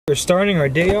We're starting our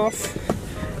day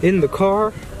off in the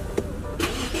car.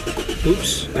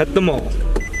 Oops, at the mall.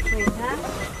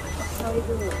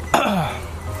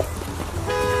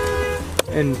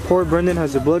 And poor Brendan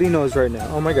has a bloody nose right now.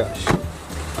 Oh my gosh.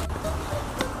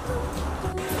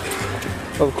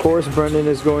 Of course, Brendan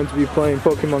is going to be playing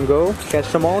Pokemon Go.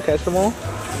 Catch them all, catch them all.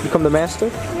 Become the master.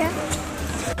 Yeah.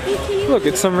 Look,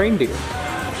 it's some reindeer.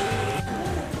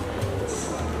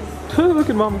 Look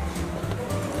at Mama.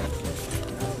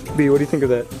 B, what do you think of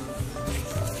that?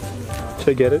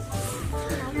 Should I get it?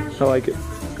 I like it.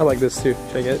 I like this too.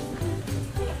 Should I get it?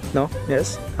 No?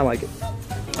 Yes? I like it.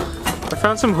 I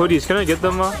found some hoodies. Can I get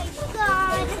them, Ma? Oh my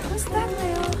god, what's that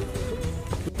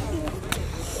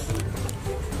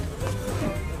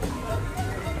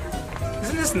now?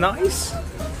 Isn't this nice?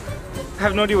 I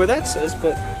have no idea what that says,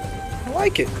 but I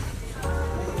like it. I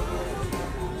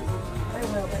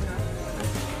will, but not.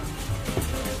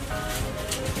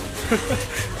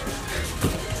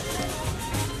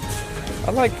 I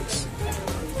like this.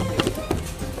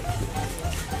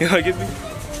 You like it?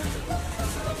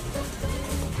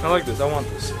 I like this. I want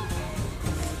this.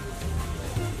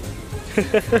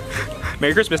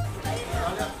 Merry Christmas.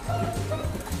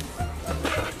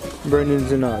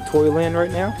 Brendan's in Toyland right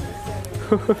now.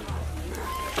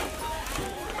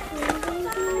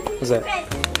 What's that?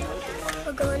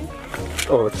 A gun.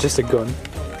 Oh, it's just a gun.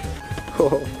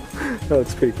 Oh,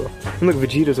 that's pretty cool. And look,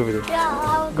 Vegeta's over there.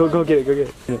 Yeah, Go get it, go get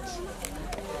it. Yes.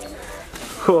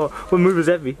 Oh, what move is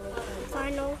that be?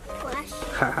 Final Flash.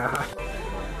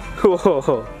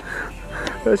 Whoa,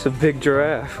 that's a big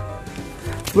giraffe.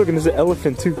 Look, and there's an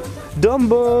elephant too.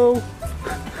 Dumbo!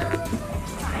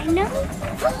 I know.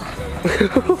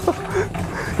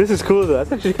 This is cool though.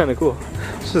 That's actually kind of cool.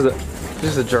 This is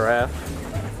a giraffe.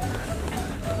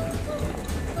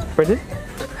 Brendan?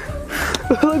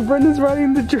 Look, Brendan's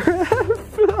riding the giraffe.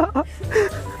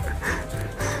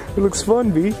 It looks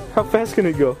fun, B. How fast can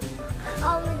it go?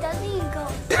 It doesn't even go.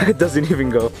 It doesn't even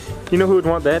go. You know who would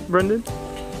want that, Brendan?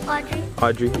 Audrey.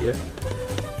 Audrey, yeah.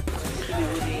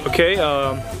 Okay,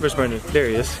 where's Brendan? There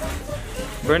he is.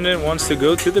 Brendan wants to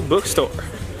go to the bookstore.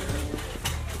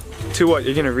 To what?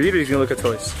 You're gonna read or you're gonna look at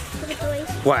toys? Look at toys.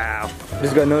 Wow.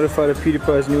 Just got notified of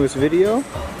PewDiePie's newest video.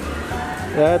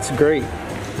 That's great.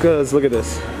 Cause look at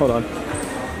this. Hold on.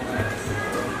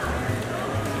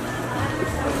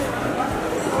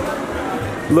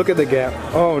 Look at the gap.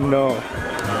 Oh no.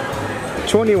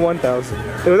 21,000.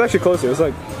 It was actually closer. It was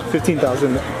like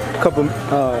 15,000 a couple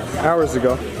hours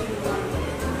ago.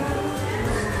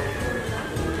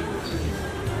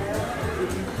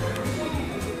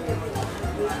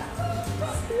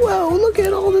 Whoa, look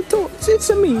at all the toys. It's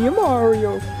a me, a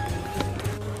Mario.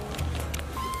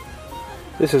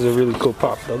 This is a really cool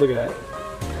pop though. Look at that.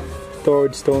 Thor,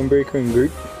 Stormbreaker, and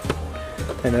Groot.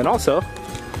 And then also,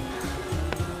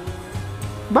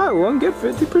 buy one, get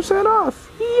 50% off.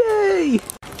 Yay!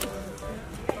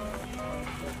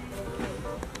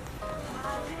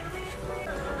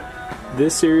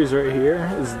 This series right here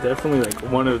is definitely like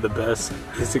one of the best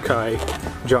isekai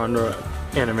genre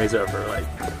animes ever. Like,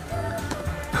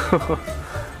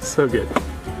 so good.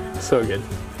 So good.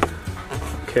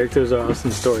 Characters are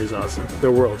awesome, story's awesome,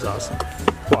 the world's awesome.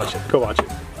 Watch it, go watch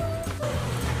it.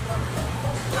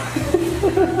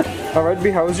 Alright,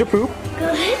 B, how was your poop?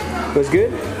 Good. Was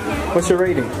good? What's your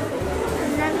rating?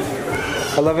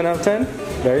 11. 11 out of 10?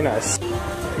 Very nice.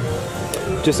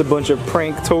 Just a bunch of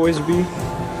prank toys, B.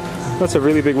 That's a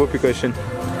really big whoopee cushion. I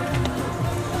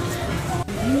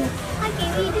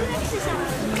gave you the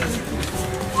exercise.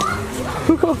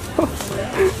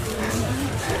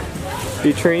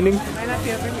 You training?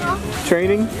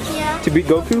 Training? Yeah. To beat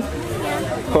Goku?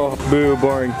 Yeah. Oh, boo,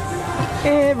 boring.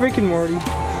 Rick and Morty.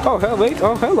 Oh, hell, wait.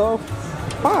 Oh, hello.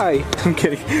 Hi. I'm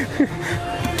kidding.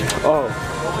 Oh,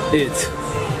 it's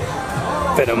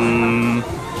Venom.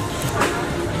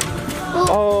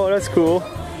 Oh, that's cool.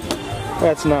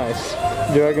 That's nice.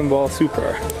 Dragon Ball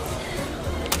Super.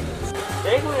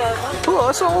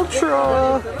 Plus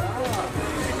Ultra.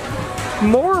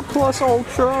 More Plus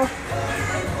Ultra.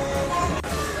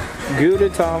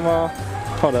 Gudetama.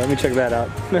 Hold on, let me check that out.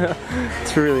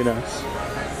 It's really nice.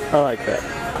 I like that.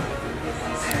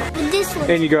 This one.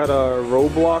 And you got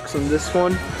Roblox on this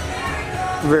one.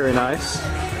 Very nice.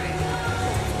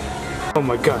 Oh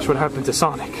my gosh, what happened to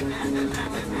Sonic?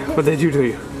 What'd they do to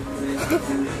you?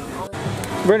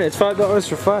 Brennan, it's $5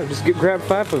 for 5. Just grab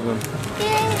 5 of them.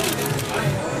 Yay.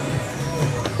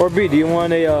 Or B, do you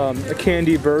want a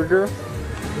candy burger?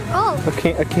 Oh.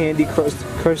 A candy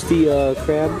crusty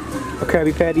crab? A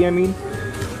Krabby Patty, I mean.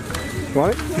 You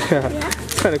want it? Yeah.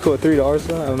 It's kind of cool. $3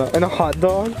 though. I don't know. And a hot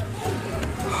dog.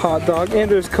 Hot dog. And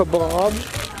there's kebab.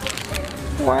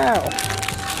 Wow.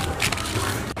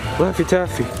 Laffy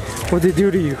Taffy, what'd they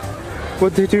do to you?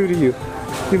 What'd they do to you?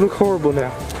 You look horrible now.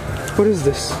 What is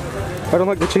this? I don't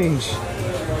like the change.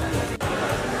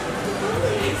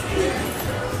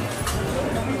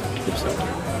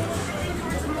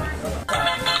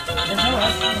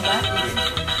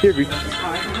 Here, B.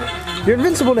 You're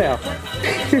invincible now.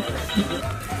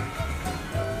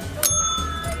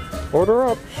 Order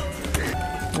up.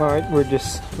 Alright, we're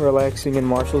just relaxing in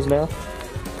Marshall's now.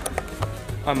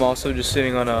 I'm also just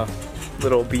sitting on a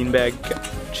little beanbag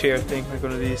chair thing, like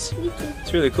one of these.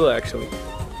 It's really cool, actually.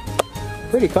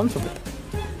 Pretty comfortable.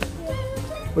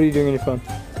 What are you doing on your phone?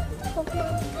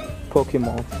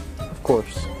 Pokemon. Of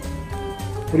course.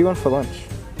 What do you want for lunch?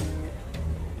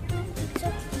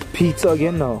 Pizza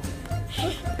again? No.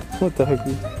 What the heck?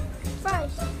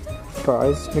 Fries.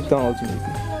 Fries? McDonald's maybe.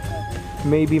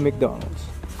 Maybe McDonald's.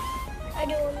 I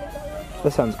do want McDonald's.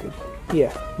 That sounds good.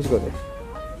 Yeah, let's go there.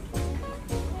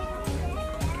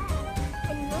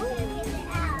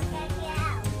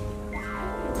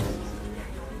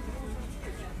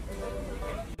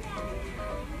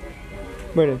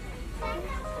 Brandon.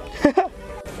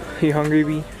 You hungry,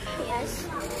 B? Yes.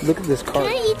 Look at this cart.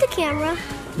 Can I eat the camera?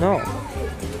 No.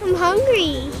 I'm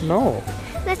hungry. No.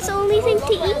 That's the only thing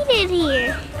to eat in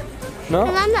here. No.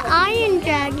 And I'm the Iron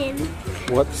Dragon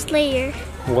What? Slayer.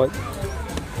 What?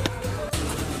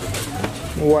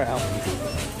 Wow.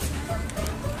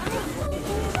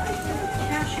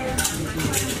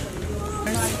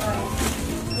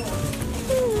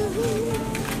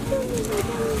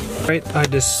 Right,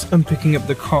 I'm picking up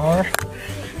the car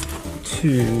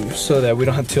so that we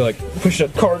don't have to like push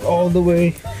that cart all the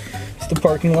way to the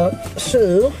parking lot.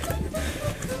 So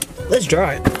let's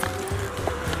drive.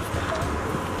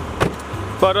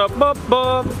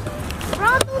 Ba-da-ba-ba.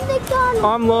 Ronald McDonald.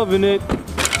 I'm loving it.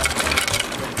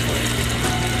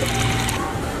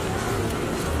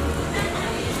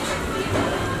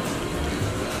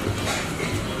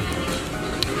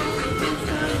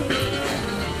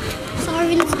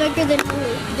 It's bigger than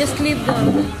me. Just leave the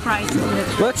fries.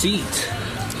 Let's eat.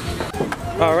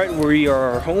 Alright, we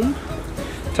are home.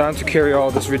 Time to carry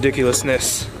all this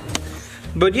ridiculousness.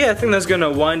 But yeah, I think that's gonna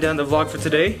wind down the vlog for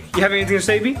today. You have anything to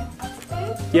say, B?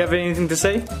 You have anything to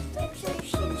say?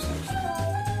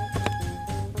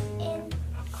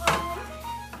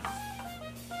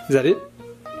 Is that it?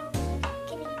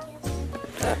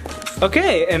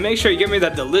 Okay, and make sure you give me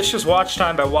that delicious watch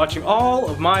time by watching all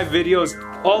of my videos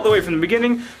all the way from the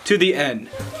beginning to the end.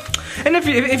 And if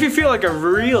you feel like a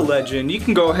real legend, you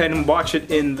can go ahead and watch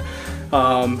it in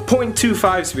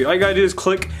 0.25 speed. All you gotta do is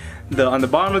click on the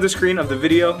bottom of the screen of the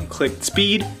video, click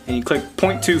speed, and you click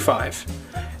 0.25.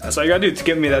 That's all you gotta do to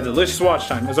give me that delicious watch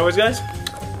time. As always, guys,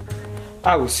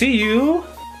 I will see you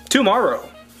tomorrow.